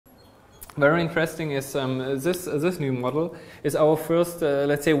very interesting is this new model is our first,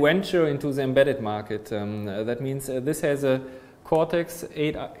 let's say, venture into the embedded market. That means this has a Cortex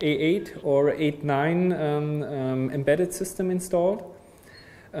A8 or A9 embedded system installed.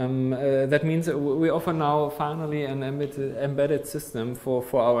 That means we offer now finally an embedded system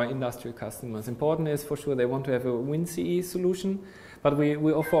for our industrial customers. Important is for sure they want to have a WinCE solution, but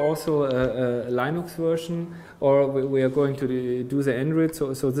we offer also a Linux version, or we are going to do the Android.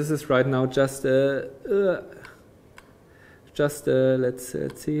 So this is right now just let's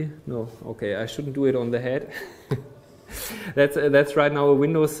see. No, okay, I shouldn't do it on the head. That's right now a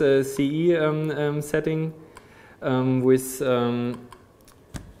Windows CE setting with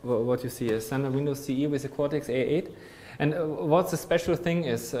what you see is standard Windows CE with a Cortex A8. And what's the special thing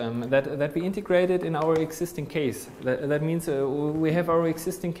is that we integrate it in our existing case. That means we have our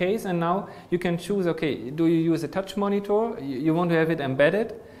existing case, and now you can choose, okay, do you use a touch monitor? You want to have it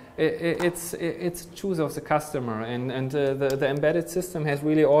embedded? It's choose of the customer, and the embedded system has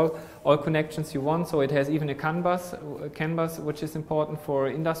really all connections you want. So it has even a CAN bus, which is important for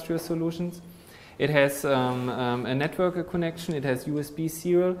industrial solutions. It has a network connection. It has USB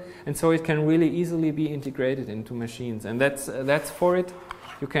serial, and so it can really easily be integrated into machines. And that's for it.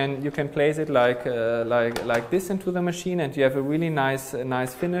 You can place it like this into the machine, and you have a really nice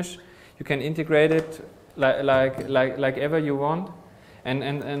finish. You can integrate it like ever you want.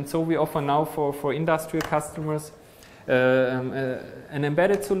 And so we offer now for industrial customers an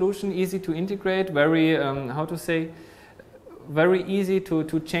embedded solution, easy to integrate, very very easy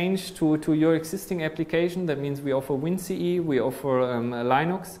to change to your existing application. That means we offer WinCE, we offer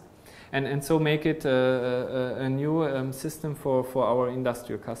Linux, and so make it a new system for our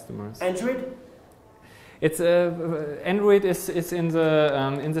industrial customers. Android? It's Android is in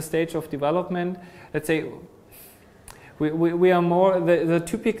the stage of development. Let's say we are more the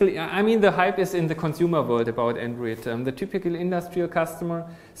typical. I mean, the hype is in the consumer world about Android. The typical industrial customer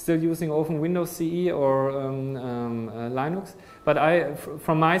still using often Windows CE or Linux. But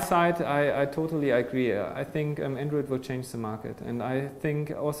from my side, I totally agree. I think Android will change the market, and I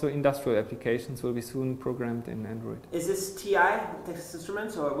think also industrial applications will be soon programmed in Android. Is this TI, Texas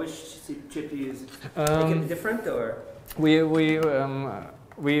Instruments, or which chip do you use? Make it different, or? We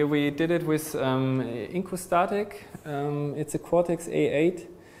did it with Incostatic. It's a Cortex A8.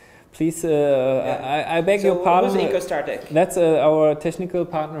 Please, I beg your pardon. Who's Incostatic? That's our technical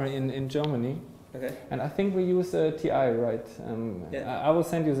partner in Germany. Okay. And I think we use TI, right? Yeah. I will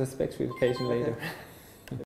send you the specification later.